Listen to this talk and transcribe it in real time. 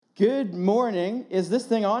Good morning. Is this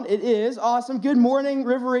thing on? It is. Awesome. Good morning,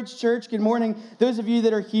 River Ridge Church. Good morning, those of you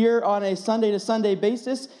that are here on a Sunday-to-Sunday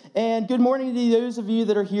basis. And good morning to those of you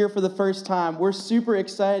that are here for the first time. We're super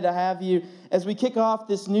excited to have you as we kick off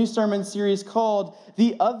this new sermon series called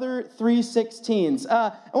The Other 316s.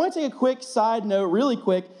 I want to take a quick side note, really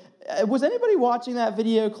quick. Was anybody watching that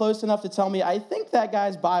video close enough to tell me, I think that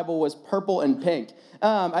guy's Bible was purple and pink.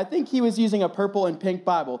 I think he was using a purple and pink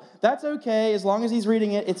Bible. That's okay, as long as he's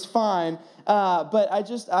reading it, it's fine. But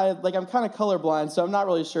I'm kind of colorblind, so I'm not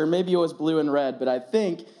really sure. Maybe it was blue and red, but I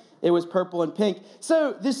think it was purple and pink.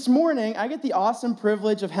 So this morning, I get the awesome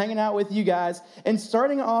privilege of hanging out with you guys and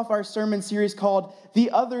starting off our sermon series called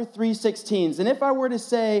The Other 316s. And if I were to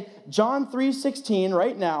say John 3:16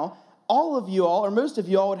 right now, all of you all, or most of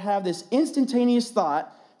you all, would have this instantaneous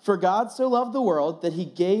thought: for God so loved the world that he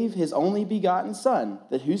gave his only begotten Son,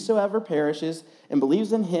 that whosoever perishes and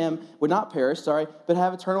believes in him would not perish, but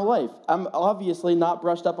have eternal life. I'm obviously not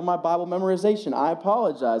brushed up on my Bible memorization. I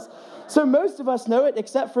apologize. So most of us know it,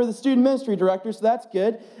 except for the student ministry director, so that's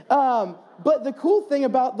good. But the cool thing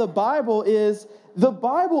about the Bible is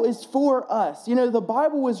for us. You know, the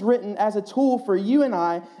Bible was written as a tool for you and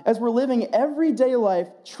I as we're living everyday life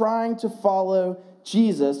trying to follow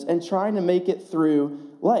Jesus and trying to make it through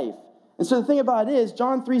life. And so the thing about it is,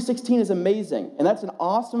 John 3:16 is amazing, and that's an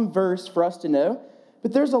awesome verse for us to know,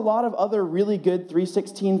 but there's a lot of other really good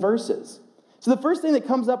 3:16 verses. So the first thing that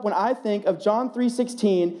comes up when I think of John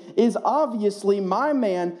 3:16 is obviously my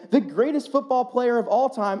man, the greatest football player of all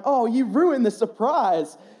time. Oh, you ruined the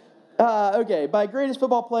surprise. Okay, by greatest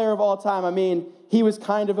football player of all time, I mean he was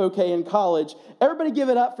kind of okay in college. Everybody give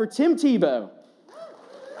it up for Tim Tebow.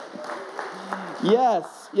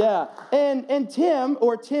 Yes, yeah. And Tim,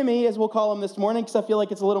 or Timmy, as we'll call him this morning, because I feel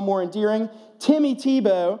like it's a little more endearing, Timmy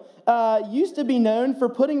Tebow used to be known for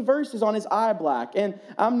putting verses on his eye black. And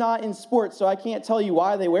I'm not in sports, so I can't tell you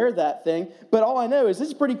why they wear that thing. But all I know is this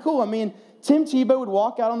is pretty cool. I mean, Tim Tebow would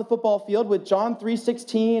walk out on the football field with John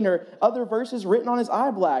 3:16 or other verses written on his eye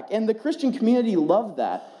black. And the Christian community loved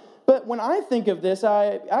that. But when I think of this,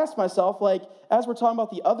 I ask myself, as we're talking about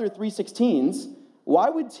the other 3:16s, why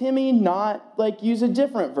would Timmy not, use a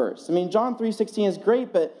different verse? I mean, John 3:16 is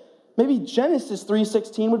great, but maybe Genesis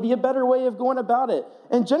 3:16 would be a better way of going about it.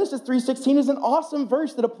 And Genesis 3:16 is an awesome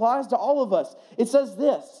verse that applies to all of us. It says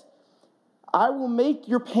this: I will make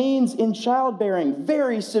your pains in childbearing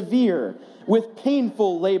very severe with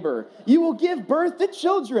painful labor. You will give birth to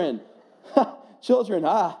children. Children,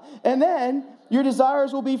 And then your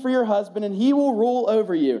desires will be for your husband, and he will rule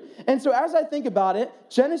over you. And so as I think about it,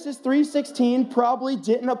 Genesis 3:16 probably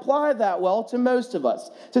didn't apply that well to most of us.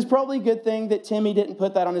 So it's probably a good thing that Timmy didn't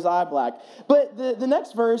put that on his eye black. But the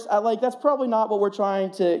next verse, that's probably not what we're trying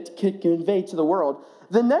to convey to the world.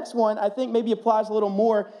 The next one, I think, maybe applies a little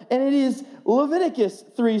more, and it is Leviticus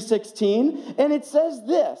 3:16, and it says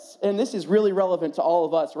this, and this is really relevant to all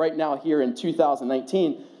of us right now here in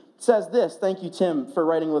 2019. It says this. Thank you, Tim, for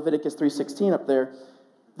writing Leviticus 3:16 up there.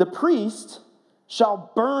 The priest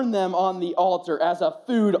shall burn them on the altar as a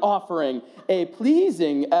food offering, a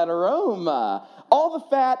pleasing aroma. All the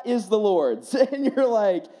fat is the Lord's. And you're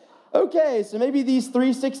like, okay, so maybe these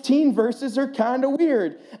 3:16 verses are kind of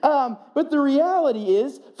weird. But the reality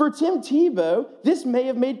is, for Tim Tebow, this may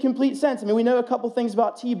have made complete sense. I mean, we know a couple things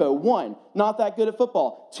about Tebow. One, not that good at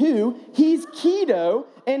football. Two, he's keto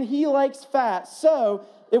and he likes fat. So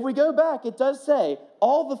if we go back, it does say,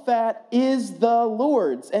 all the fat is the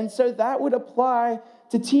Lord's. And so that would apply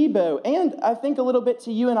to Tebow. And I think a little bit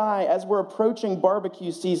to you and I as we're approaching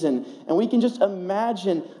barbecue season. And we can just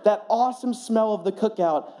imagine that awesome smell of the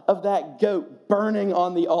cookout of that goat burning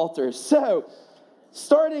on the altar. So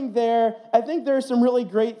starting there, I think there are some really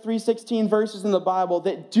great 3:16 verses in the Bible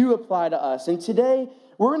that do apply to us. And today,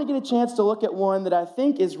 we're going to get a chance to look at one that I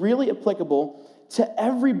think is really applicable to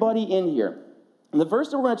everybody in here. And the verse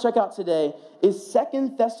that we're going to check out today is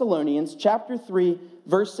 2 Thessalonians chapter 3,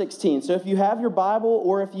 verse 16. So if you have your Bible,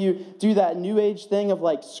 or if you do that new age thing of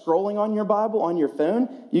scrolling on your Bible on your phone,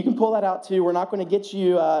 you can pull that out too. We're not going to get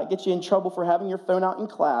you in trouble for having your phone out in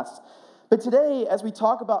class. But today, as we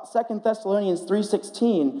talk about 2 Thessalonians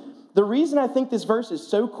 3:16, the reason I think this verse is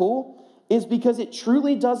so cool is because it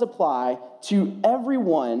truly does apply to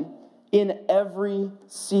everyone in every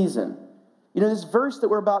season. You know, this verse that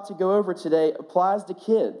we're about to go over today applies to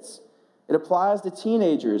kids. It applies to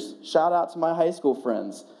teenagers. Shout out to my high school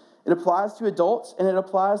friends. It applies to adults, and it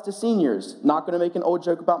applies to seniors. Not going to make an old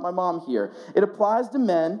joke about my mom here. It applies to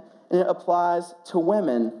men, and it applies to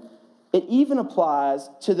women. It even applies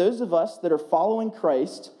to those of us that are following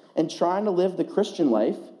Christ and trying to live the Christian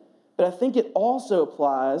life. But I think it also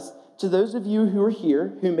applies to those of you who are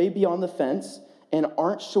here who may be on the fence and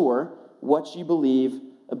aren't sure what you believe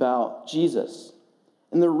about Jesus.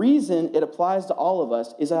 And the reason it applies to all of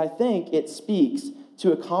us is I think it speaks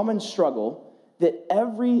to a common struggle that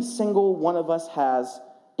every single one of us has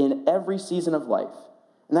in every season of life.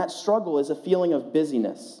 And that struggle is a feeling of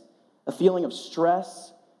busyness, a feeling of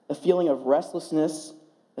stress, a feeling of restlessness,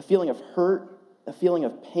 a feeling of hurt, a feeling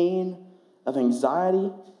of pain, of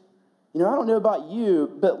anxiety. I don't know about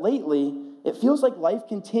you, but lately, it feels like life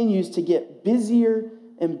continues to get busier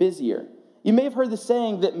and busier. You may have heard the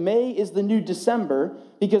saying that May is the new December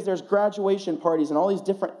because there's graduation parties and all these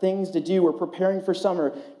different things to do. We're preparing for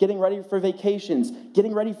summer, getting ready for vacations,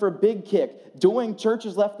 getting ready for a big kick, doing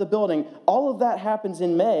churches left the building. All of that happens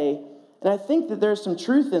in May, and I think that there's some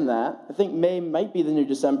truth in that. I think May might be the new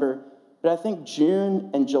December, but I think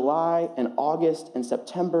June and July and August and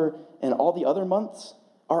September and all the other months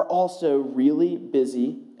are also really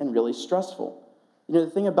busy and really stressful. The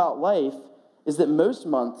thing about life is that most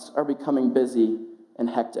months are becoming busy and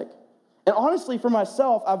hectic. And honestly, for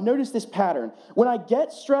myself, I've noticed this pattern. When I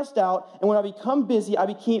get stressed out and when I become busy, I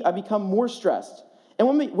become more stressed. And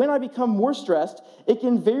when I become more stressed, it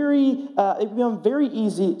can become very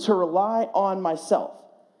easy to rely on myself.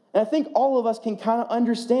 And I think all of us can kind of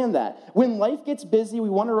understand that. When life gets busy, we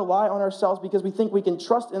want to rely on ourselves because we think we can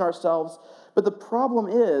trust in ourselves. But the problem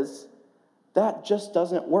is that just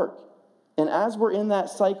doesn't work. And as we're in that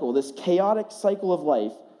cycle, this chaotic cycle of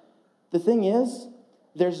life, the thing is,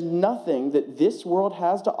 there's nothing that this world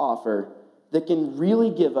has to offer that can really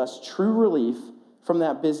give us true relief from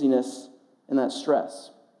that busyness and that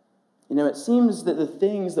stress. It seems that the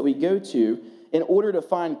things that we go to in order to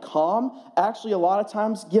find calm actually a lot of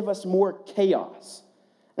times give us more chaos.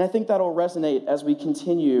 And I think that'll resonate as we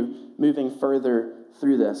continue moving further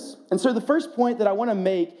through this. And so the first point that I want to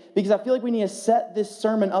make, because I feel like we need to set this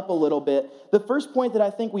sermon up a little bit, the first point that I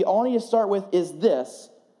think we all need to start with is this: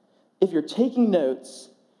 if you're taking notes,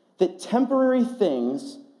 that temporary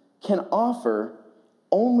things can offer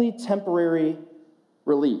only temporary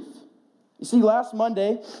relief. You see, last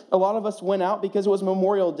Monday, a lot of us went out because it was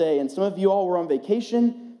Memorial Day, and some of you all were on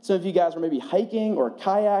vacation. Some of you guys were maybe hiking or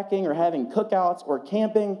kayaking or having cookouts or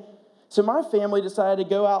camping. So my family decided to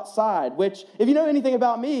go outside, which, if you know anything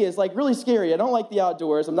about me, is like really scary. I don't like the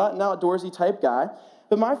outdoors. I'm not an outdoorsy type guy.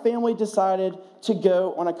 But my family decided to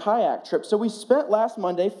go on a kayak trip. So we spent last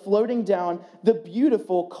Monday floating down the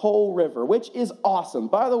beautiful Coal River, which is awesome.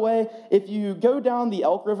 By the way, if you go down the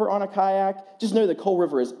Elk River on a kayak, just know the Coal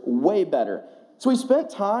River is way better. So we spent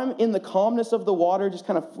time in the calmness of the water, just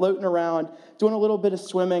kind of floating around, doing a little bit of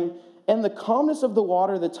swimming. And the calmness of the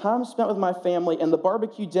water, the time spent with my family, and the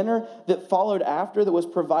barbecue dinner that followed after that was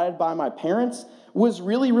provided by my parents was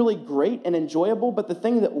really, really great and enjoyable. But the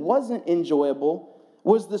thing that wasn't enjoyable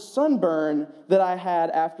was the sunburn that I had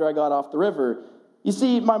after I got off the river. You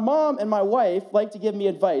see, my mom and my wife like to give me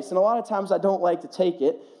advice, and a lot of times I don't like to take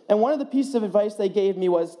it. And one of the pieces of advice they gave me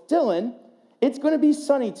was, Dylan, it's going to be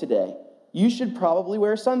sunny today. You should probably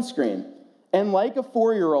wear sunscreen. And like a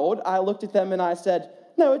 4-year-old, I looked at them and I said,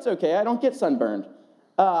 no, it's okay, I don't get sunburned.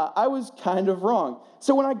 I was kind of wrong.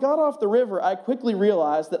 So when I got off the river, I quickly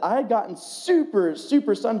realized that I had gotten super,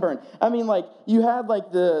 super sunburned. I mean, like, you had,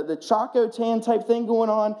 like, the Choco tan type thing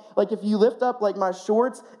going on. Like, if you lift up, like, my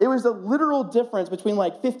shorts, it was a literal difference between,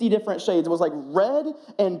 like, 50 different shades. It was, like, red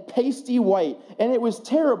and pasty white, and it was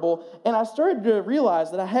terrible. And I started to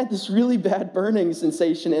realize that I had this really bad burning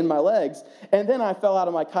sensation in my legs. And then I fell out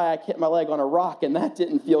of my kayak, hit my leg on a rock, and that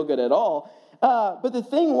didn't feel good at all. But the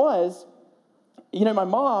thing was, my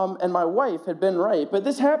mom and my wife had been right, but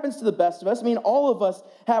this happens to the best of us. I mean, all of us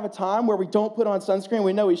have a time where we don't put on sunscreen.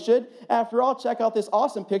 We know we should. After all, check out this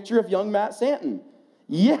awesome picture of young Matt Santon.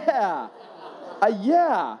 Yeah.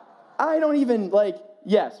 I don't even,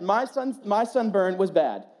 yes, my sunburn was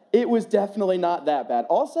bad. It was definitely not that bad.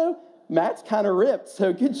 Also, Matt's kind of ripped,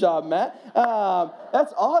 so good job, Matt.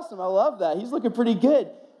 That's awesome. I love that. He's looking pretty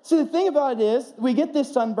good. See, the thing about it is, we get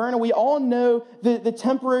this sunburn, and we all know the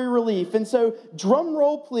temporary relief. And so, drum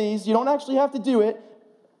roll, please. You don't actually have to do it.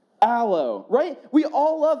 Aloe, right? We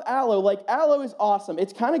all love aloe. Like, aloe is awesome.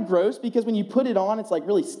 It's kind of gross because when you put it on, it's like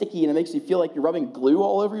really sticky, and it makes you feel like you're rubbing glue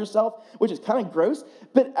all over yourself, which is kind of gross.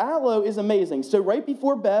 But aloe is amazing. So right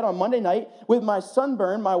before bed on Monday night, with my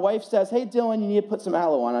sunburn, my wife says, hey, Dylan, you need to put some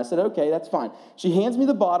aloe on. I said, okay, that's fine. She hands me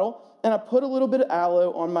the bottle, and I put a little bit of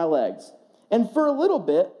aloe on my legs. And for a little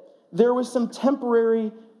bit, there was some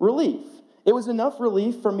temporary relief. It was enough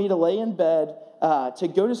relief for me to lay in bed,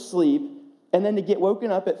 to go to sleep, and then to get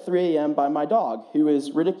woken up at 3 a.m. by my dog, who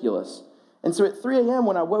is ridiculous. And so at 3 a.m.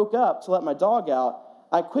 when I woke up to let my dog out,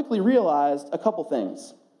 I quickly realized a couple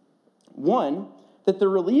things. One, that the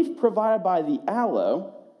relief provided by the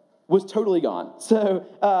aloe was totally gone. So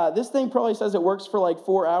this thing probably says it works for like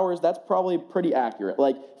 4 hours. That's probably pretty accurate.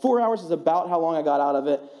 Like 4 hours is about how long I got out of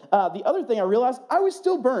it. The other thing I realized, I was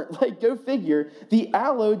still burnt. Like, go figure, the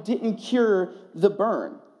aloe didn't cure the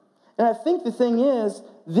burn. And I think the thing is,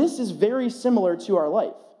 this is very similar to our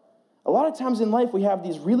life. A lot of times in life, we have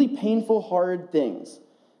these really painful, hard things.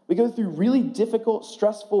 We go through really difficult,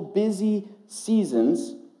 stressful, busy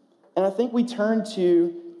seasons, and I think we turn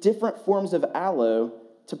to different forms of aloe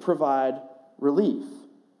to provide relief.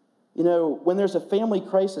 You know, when there's a family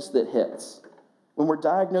crisis that hits, when we're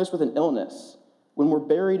diagnosed with an illness, when we're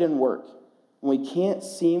buried in work, when we can't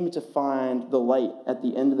seem to find the light at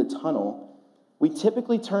the end of the tunnel, we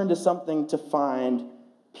typically turn to something to find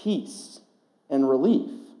peace and relief.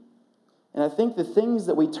 And I think the things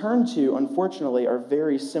that we turn to, unfortunately, are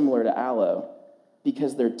very similar to aloe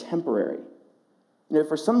because they're temporary. You know,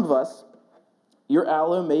 for some of us, your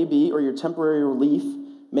aloe may be, or your temporary relief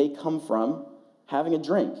may come from having a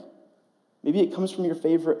drink. Maybe it comes from your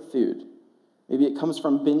favorite food. Maybe it comes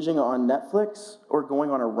from binging on Netflix or going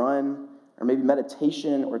on a run, or maybe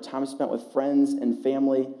meditation or time spent with friends and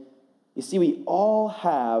family. You see, we all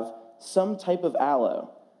have some type of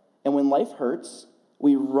aloe. And when life hurts,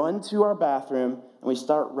 we run to our bathroom and we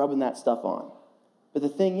start rubbing that stuff on. But the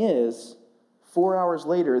thing is, 4 hours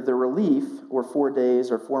later, the relief, or 4 days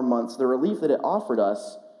or 4 months, the relief that it offered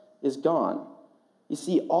us is gone. You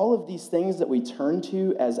see, all of these things that we turn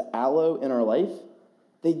to as aloe in our life,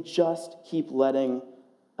 they just keep letting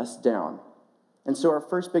us down. And so our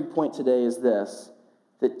first big point today is this,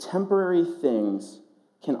 that temporary things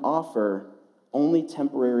can offer only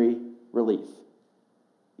temporary relief.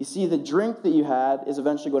 You see, the drink that you had is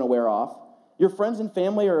eventually going to wear off. Your friends and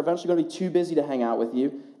family are eventually going to be too busy to hang out with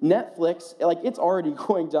you. Netflix, it's already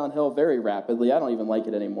going downhill very rapidly. I don't even like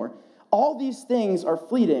it anymore. All these things are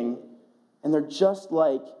fleeting, and they're just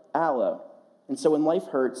like aloe. And so when life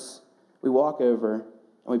hurts, we walk over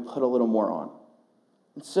and we put a little more on.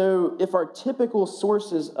 And so if our typical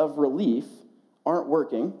sources of relief aren't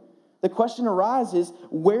working, the question arises,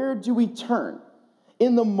 where do we turn?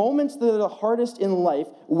 In the moments that are the hardest in life,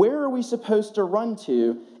 where are we supposed to run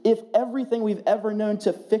to if everything we've ever known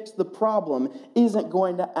to fix the problem isn't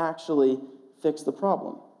going to actually fix the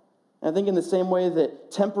problem? And I think in the same way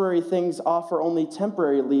that temporary things offer only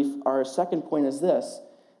temporary relief, our second point is this,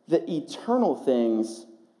 that eternal things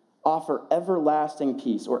offer everlasting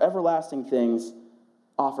peace, or everlasting things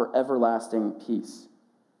offer everlasting peace.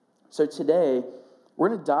 So today, we're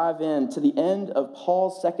going to dive into the end of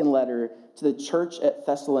Paul's second letter to the church at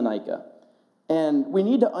Thessalonica. And we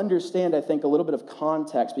need to understand, I think, a little bit of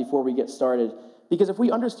context before we get started. Because if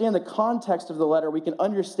we understand the context of the letter, we can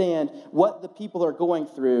understand what the people are going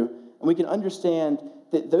through, and we can understand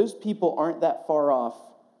that those people aren't that far off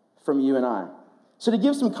from you and I. So to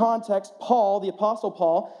give some context, Paul, the Apostle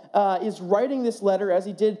Paul, is writing this letter, as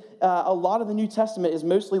he did a lot of the New Testament is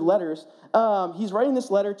mostly letters. He's writing this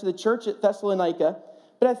letter to the church at Thessalonica.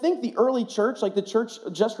 But I think the early church, like the church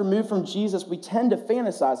just removed from Jesus, we tend to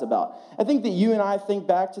fantasize about. I think that you and I think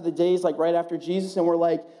back to the days like right after Jesus, and we're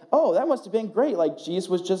like, oh, that must have been great. Like Jesus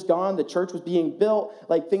was just gone, the church was being built,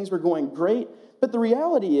 like things were going great. But the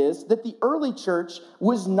reality is that the early church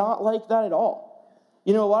was not like that at all.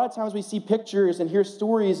 You know, a lot of times we see pictures and hear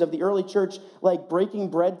stories of the early church like breaking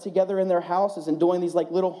bread together in their houses and doing these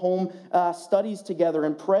like little home studies together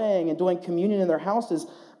and praying and doing communion in their houses.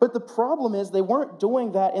 But the problem is they weren't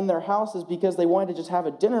doing that in their houses because they wanted to just have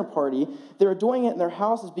a dinner party. They were doing it in their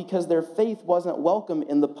houses because their faith wasn't welcome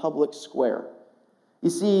in the public square. You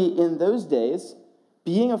see, in those days,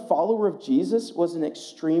 being a follower of Jesus was an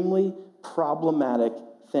extremely problematic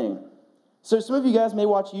thing. So some of you guys may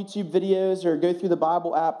watch YouTube videos or go through the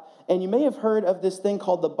Bible app, and you may have heard of this thing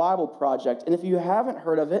called the Bible Project. And if you haven't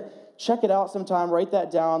heard of it, check it out sometime, write that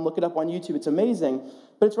down, look it up on YouTube. It's amazing.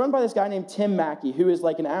 But it's run by this guy named Tim Mackie, who is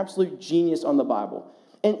like an absolute genius on the Bible.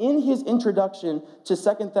 And in his introduction to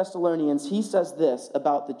 2 Thessalonians, he says this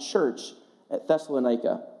about the church at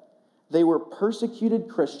Thessalonica. They were persecuted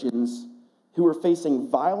Christians who were facing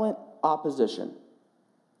violent opposition.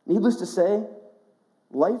 Needless to say,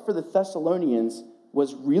 life for the Thessalonians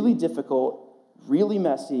was really difficult, really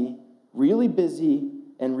messy, really busy,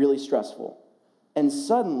 and really stressful. And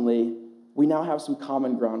suddenly, we now have some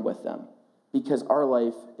common ground with them because our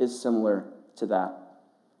life is similar to that.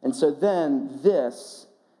 And so then, this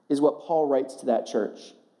is what Paul writes to that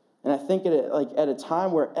church. And I think at a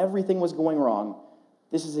time where everything was going wrong,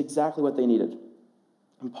 this is exactly what they needed.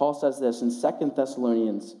 And Paul says this in 2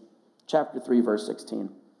 Thessalonians chapter 3, verse 16.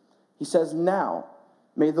 He says, "Now,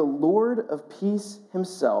 may the Lord of peace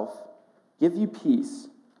himself give you peace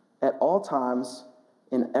at all times,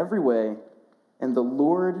 in every way, and the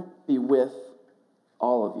Lord be with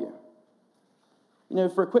all of you.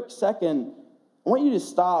 For a quick second, I want you to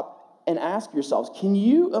stop and ask yourselves, can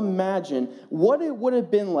you imagine what it would have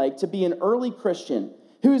been like to be an early Christian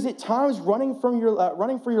who is at times running for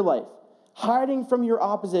your life, hiding from your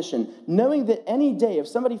opposition, knowing that any day if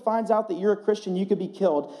somebody finds out that you're a Christian, you could be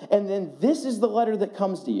killed, and then this is the letter that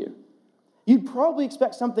comes to you? You'd probably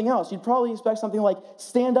expect something else. You'd probably expect something like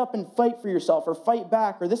stand up and fight for yourself or fight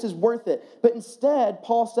back or this is worth it. But instead,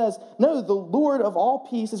 Paul says, no, the Lord of all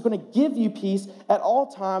peace is going to give you peace at all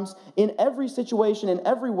times, in every situation, in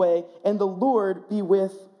every way, and the Lord be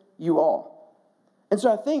with you all. And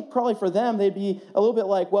so I think probably for them, they'd be a little bit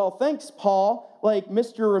like, well, thanks, Paul, like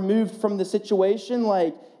Mr. Removed from the situation.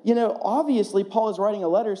 Obviously Paul is writing a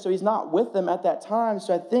letter, so he's not with them at that time.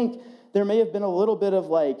 So I think there may have been a little bit of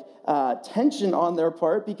tension on their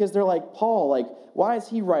part because they're like, Paul, why is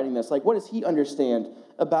he writing this? What does he understand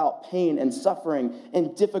about pain and suffering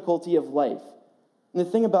and difficulty of life? And the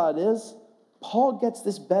thing about it is, Paul gets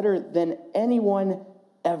this better than anyone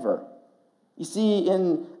ever. You see,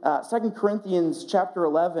 in 2 Corinthians chapter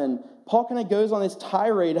 11, Paul kind of goes on this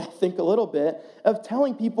tirade, I think, a little bit, of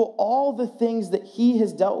telling people all the things that he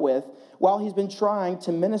has dealt with while he's been trying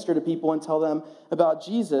to minister to people and tell them about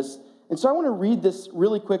Jesus. And so I want to read this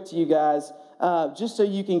really quick to you guys, just so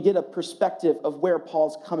you can get a perspective of where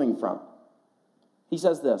Paul's coming from. He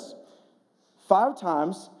says this: 5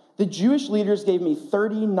 times the Jewish leaders gave me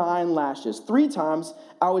 39 lashes. 3 times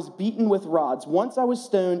I was beaten with rods. Once I was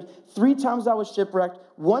stoned. 3 times I was shipwrecked.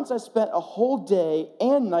 Once I spent a whole day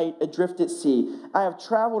and night adrift at sea. I have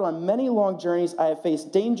traveled on many long journeys. I have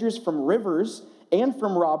faced dangers from rivers and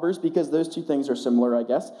from robbers, because those 2 things are similar, I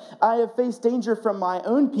guess. I have faced danger from my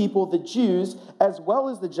own people, the Jews, as well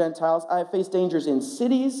as the Gentiles. I have faced dangers in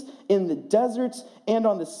cities, in the deserts, and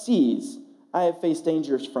on the seas. I have faced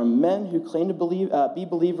dangers from men who claim to be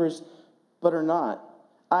believers, but are not.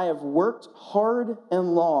 I have worked hard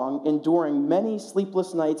and long, enduring many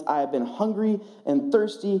sleepless nights. I have been hungry and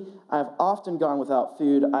thirsty. I have often gone without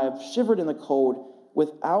food. I have shivered in the cold,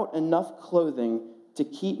 without enough clothing to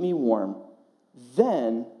keep me warm.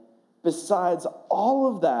 Then, besides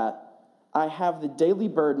all of that, I have the daily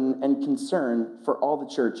burden and concern for all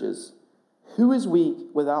the churches. Who is weak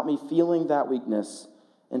without me feeling that weakness?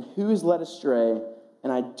 And who is led astray,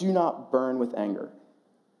 and I do not burn with anger?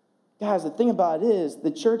 Guys, the thing about it is,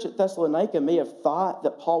 the church at Thessalonica may have thought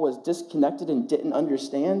that Paul was disconnected and didn't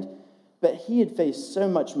understand, but he had faced so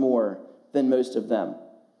much more than most of them.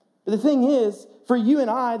 But the thing is, for you and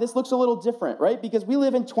I, this looks a little different, right? Because we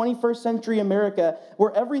live in 21st century America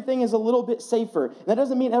where everything is a little bit safer. And that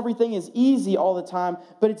doesn't mean everything is easy all the time,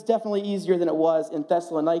 but it's definitely easier than it was in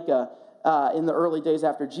Thessalonica in the early days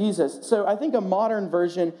after Jesus. So I think a modern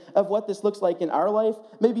version of what this looks like in our life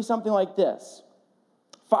may be something like this.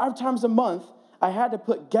 5 times a month, I had to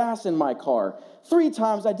put gas in my car. 3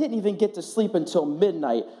 times, I didn't even get to sleep until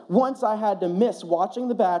midnight. Once I had to miss watching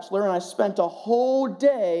The Bachelor, and I spent a whole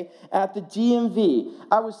day at the DMV.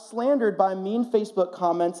 I was slandered by mean Facebook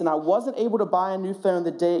comments, and I wasn't able to buy a new phone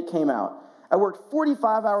the day it came out. I worked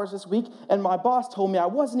 45 hours this week, and my boss told me I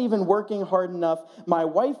wasn't even working hard enough. My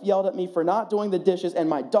wife yelled at me for not doing the dishes, and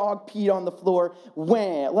my dog peed on the floor.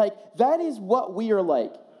 Wham! That is what we are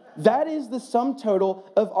like. That is the sum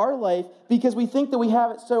total of our life, because we think that we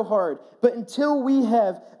have it so hard. But until we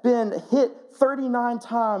have been hit 39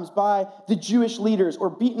 times by the Jewish leaders, or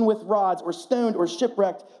beaten with rods, or stoned, or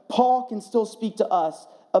shipwrecked, Paul can still speak to us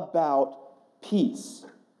about peace.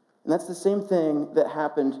 And that's the same thing that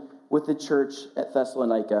happened with the church at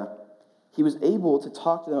Thessalonica. He was able to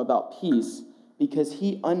talk to them about peace because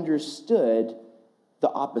he understood the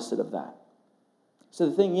opposite of that. So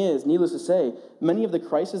the thing is, needless to say, many of the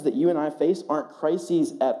crises that you and I face aren't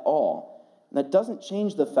crises at all. And that doesn't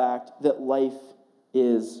change the fact that life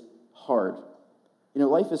is hard.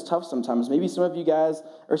 Life is tough sometimes. Maybe some of you guys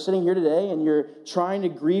are sitting here today and you're trying to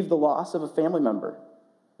grieve the loss of a family member.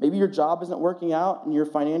 Maybe your job isn't working out and you're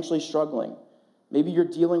financially struggling. Maybe you're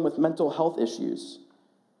dealing with mental health issues.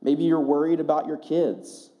 Maybe you're worried about your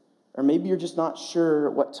kids. Or maybe you're just not sure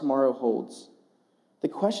what tomorrow holds. The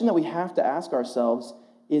question that we have to ask ourselves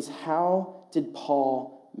is, how did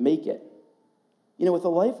Paul make it? With a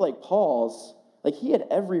life like Paul's, he had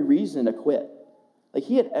every reason to quit.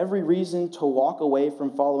 He had every reason to walk away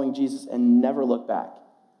from following Jesus and never look back.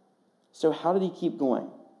 So how did he keep going?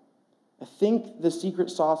 I think the secret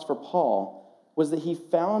sauce for Paul was that he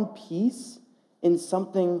found peace in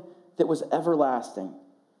something that was everlasting.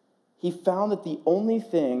 He found that the only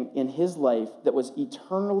thing in his life that was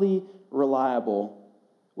eternally reliable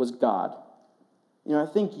was God. I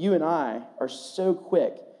think you and I are so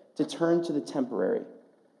quick to turn to the temporary.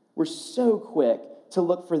 We're so quick to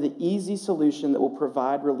look for the easy solution that will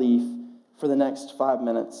provide relief for the next 5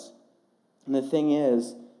 minutes. And the thing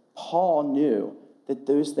is, Paul knew that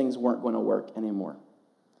those things weren't going to work anymore.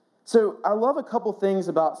 So I love a couple things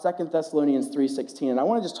about 2 Thessalonians 3:16, and I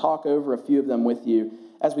want to just talk over a few of them with you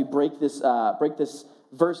as we break this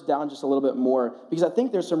verse down just a little bit more, because I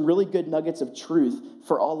think there's some really good nuggets of truth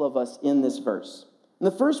for all of us in this verse. And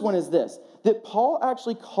the first one is this, that Paul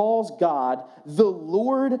actually calls God the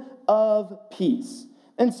Lord of peace.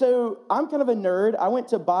 And so I'm kind of a nerd. I went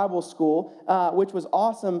to Bible school, which was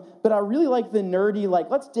awesome, but I really like the nerdy,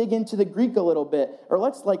 let's dig into the Greek a little bit, or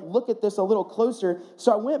let's look at this a little closer.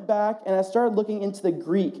 So I went back and I started looking into the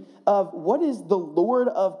Greek of what does the Lord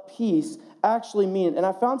of peace actually mean, and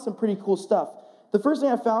I found some pretty cool stuff. The first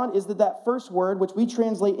thing I found is that first word, which we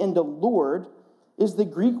translate into Lord, is the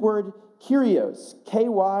Greek word Kyrios,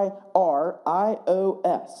 Kyrios.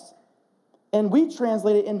 And we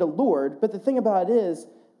translate it into Lord, but the thing about it is,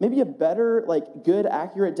 maybe a better, good,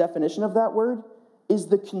 accurate definition of that word is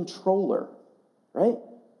the controller, right?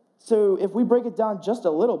 So if we break it down just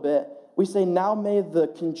a little bit, we say, now may the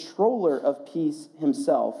controller of peace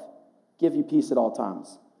himself give you peace at all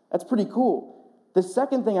times. That's pretty cool. The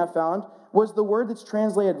second thing I found was the word that's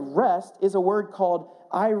translated rest is a word called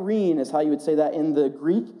Irene, is how you would say that in the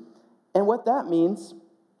Greek. And what that means,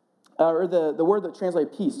 or the word that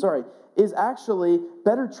translates peace, is actually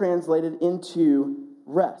better translated into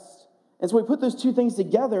rest. And so we put those two things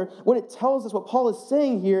together. What it tells us, what Paul is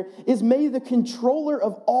saying here, is may the controller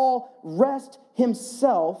of all rest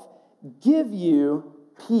himself give you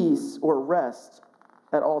peace or rest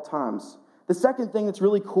at all times. The second thing that's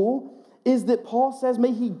really cool is that Paul says,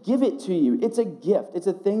 may he give it to you. It's a gift. It's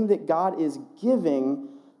a thing that God is giving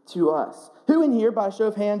to us. Who in here, by a show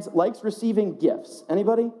of hands, likes receiving gifts?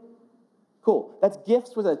 Anybody? Cool. That's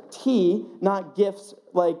gifts with a T, not gifts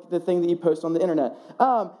like the thing that you post on the internet.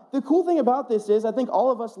 The cool thing about this is I think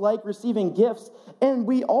all of us like receiving gifts, and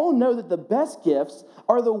we all know that the best gifts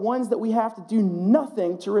are the ones that we have to do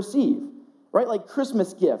nothing to receive, right? Like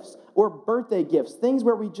Christmas gifts or birthday gifts, things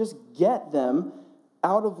where we just get them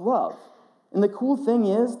out of love. And the cool thing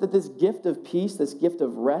is that this gift of peace, this gift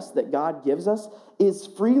of rest that God gives us is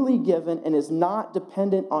freely given and is not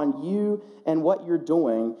dependent on you and what you're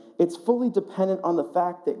doing. It's fully dependent on the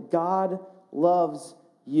fact that God loves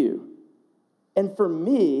you. And for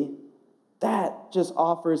me, that just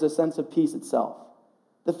offers a sense of peace itself.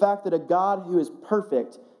 The fact that a God who is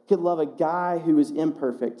perfect could love a guy who is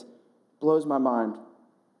imperfect blows my mind.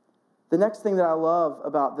 The next thing that I love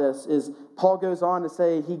about this is Paul goes on to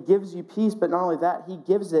say he gives you peace, but not only that, he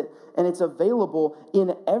gives it, and it's available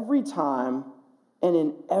in every time and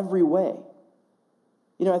in every way.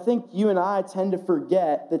 I think you and I tend to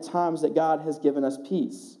forget the times that God has given us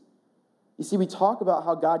peace. You see, we talk about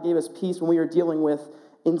how God gave us peace when we were dealing with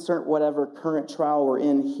insert whatever current trial we're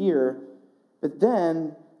in here, but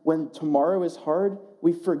then when tomorrow is hard,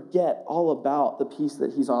 we forget all about the peace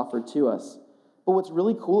that he's offered to us. But what's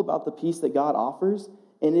really cool about the peace that God offers,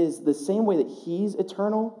 and is the same way that he's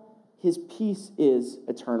eternal, his peace is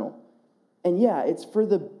eternal. And yeah, it's for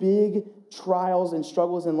the big trials and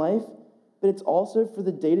struggles in life, but it's also for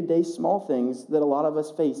the day-to-day small things that a lot of us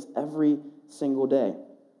face every single day.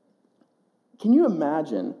 Can you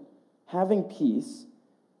imagine having peace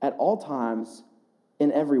at all times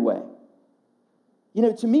in every way?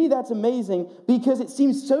 To me, that's amazing because it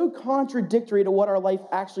seems so contradictory to what our life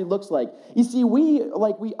actually looks like. You see, we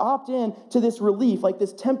opt in to this relief,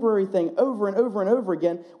 this temporary thing over and over and over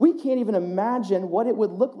again. We can't even imagine what it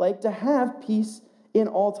would look like to have peace in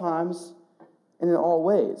all times and in all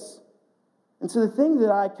ways. And so the thing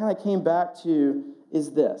that I kind of came back to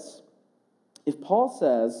is this. If Paul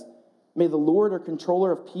says, may the Lord or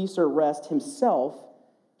controller of peace or rest himself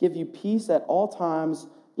give you peace at all times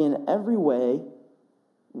in every way,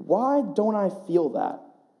 why don't I feel that?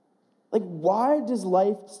 Why does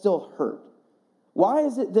life still hurt? Why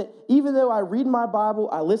is it that even though I read my Bible,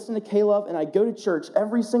 I listen to K-Love, and I go to church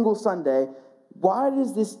every single Sunday, why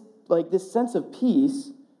does this sense of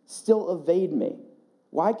peace still evade me?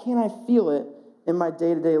 Why can't I feel it in my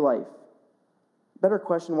day-to-day life? Better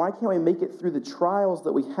question, why can't we make it through the trials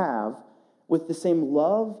that we have with the same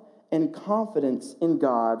love and confidence in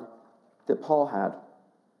God that Paul had?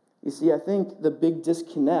 You see, I think the big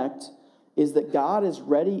disconnect is that God is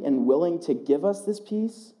ready and willing to give us this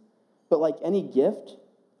peace, but like any gift,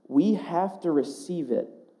 we have to receive it.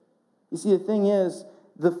 You see, the thing is,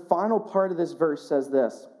 the final part of this verse says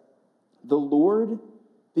this, the Lord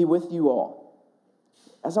be with you all.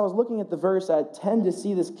 as I was looking at the verse, I tend to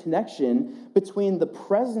see this connection between the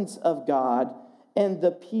presence of God and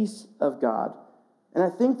the peace of God. And I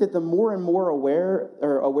think that the more and more aware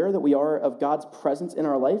that we are of God's presence in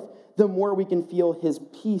our life, the more we can feel his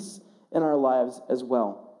peace in our lives as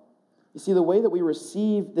well. You see, the way that we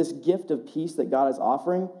receive this gift of peace that God is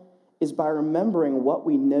offering is by remembering what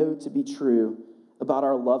we know to be true about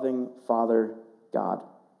our loving Father God.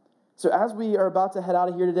 So as we are about to head out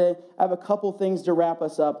of here today, I have a couple things to wrap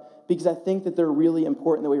us up because I think that they're really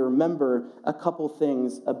important that we remember a couple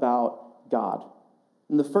things about God.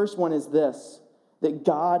 And the first one is this, that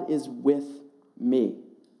God is with me.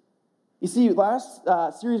 You see, last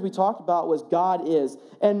series we talked about was God is.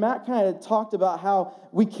 And Matt kind of talked about how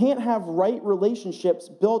we can't have right relationships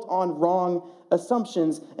built on wrong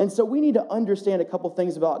assumptions. And so we need to understand a couple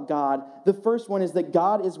things about God. The first one is that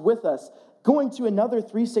God is with us. Going to another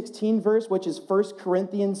 3:16 verse, which is 1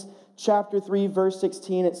 Corinthians chapter 3, verse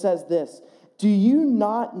 16, it says this, "Do you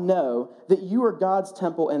not know that you are God's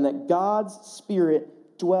temple and that God's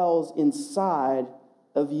Spirit dwells inside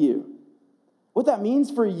of you?" What that means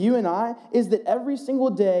for you and I is that every single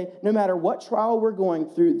day, no matter what trial we're going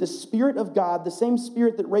through, the Spirit of God, the same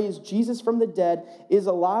Spirit that raised Jesus from the dead, is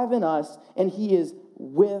alive in us, and he is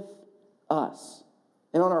with us.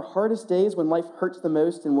 And on our hardest days, when life hurts the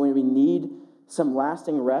most and when we need some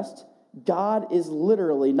lasting rest, God is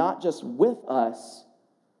literally not just with us,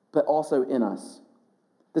 but also in us.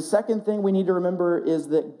 The second thing we need to remember is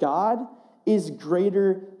that God is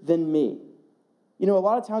greater than me. You know, a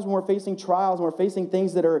lot of times when we're facing trials and we're facing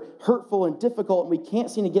things that are hurtful and difficult and we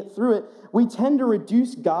can't seem to get through it, we tend to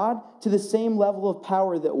reduce God to the same level of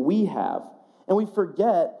power that we have. And we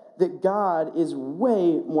forget that God is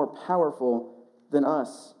way more powerful than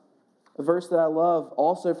us. A verse that I love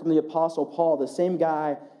also from the Apostle Paul, the same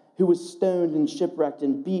guy who was stoned and shipwrecked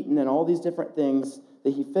and beaten and all these different things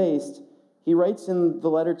that he faced. He writes in the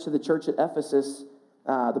letter to the church at Ephesus,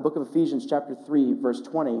 the book of Ephesians chapter 3, verse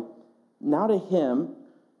 20, "Now to him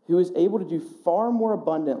who is able to do far more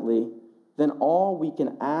abundantly than all we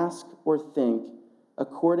can ask or think,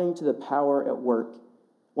 according to the power at work,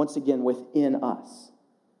 once again, within us."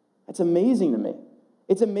 That's amazing to me.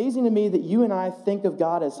 It's amazing to me that you and I think of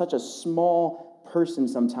God as such a small person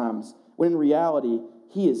sometimes, when in reality,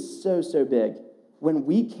 he is so, so big. When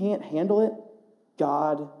we can't handle it,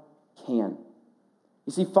 God can.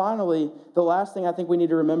 You see, finally, the last thing I think we need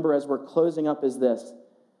to remember as we're closing up is this,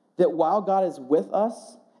 that while God is with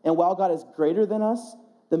us and while God is greater than us,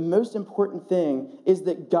 the most important thing is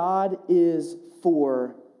that God is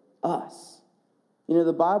for us. You know,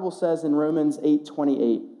 the Bible says in Romans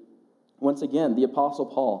 8:28, once again, the Apostle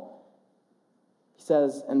Paul, he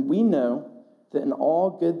says, "And we know that in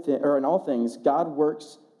all things, God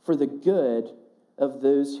works for the good of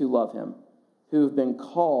those who love him, who have been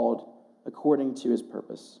called according to his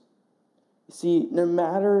purpose." You see, no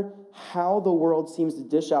matter how the world seems to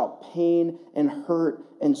dish out pain and hurt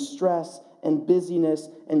and stress and busyness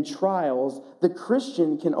and trials, the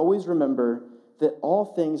Christian can always remember that all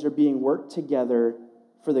things are being worked together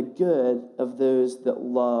for the good of those that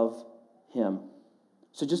love him.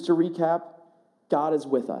 So just to recap, God is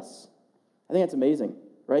with us. I think that's amazing,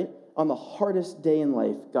 right? On the hardest day in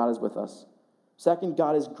life, God is with us. Second,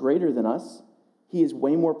 God is greater than us. He is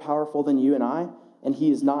way more powerful than you and I, and he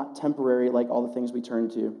is not temporary like all the things we turn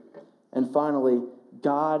to. And finally,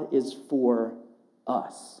 God is for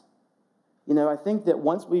us. You know, I think that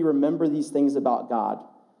once we remember these things about God,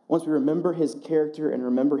 once we remember his character and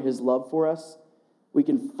remember his love for us, we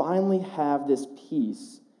can finally have this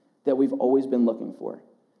peace that we've always been looking for.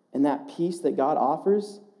 And that peace that God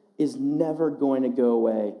offers is never going to go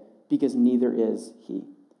away because neither is he.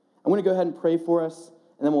 I'm going to go ahead and pray for us,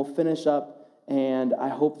 and then we'll finish up, and I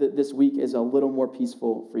hope that this week is a little more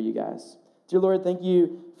peaceful for you guys. Dear Lord, thank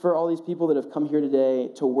you for all these people that have come here today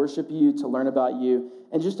to worship you, to learn about you,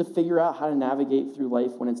 and just to figure out how to navigate through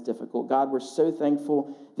life when it's difficult. God, we're so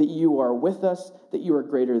thankful that you are with us, that you are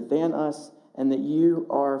greater than us, and that you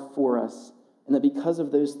are for us. And that because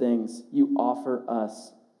of those things, you offer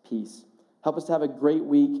us peace. Help us to have a great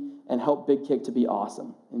week and help Big Kick to be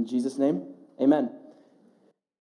awesome. In Jesus' name, amen.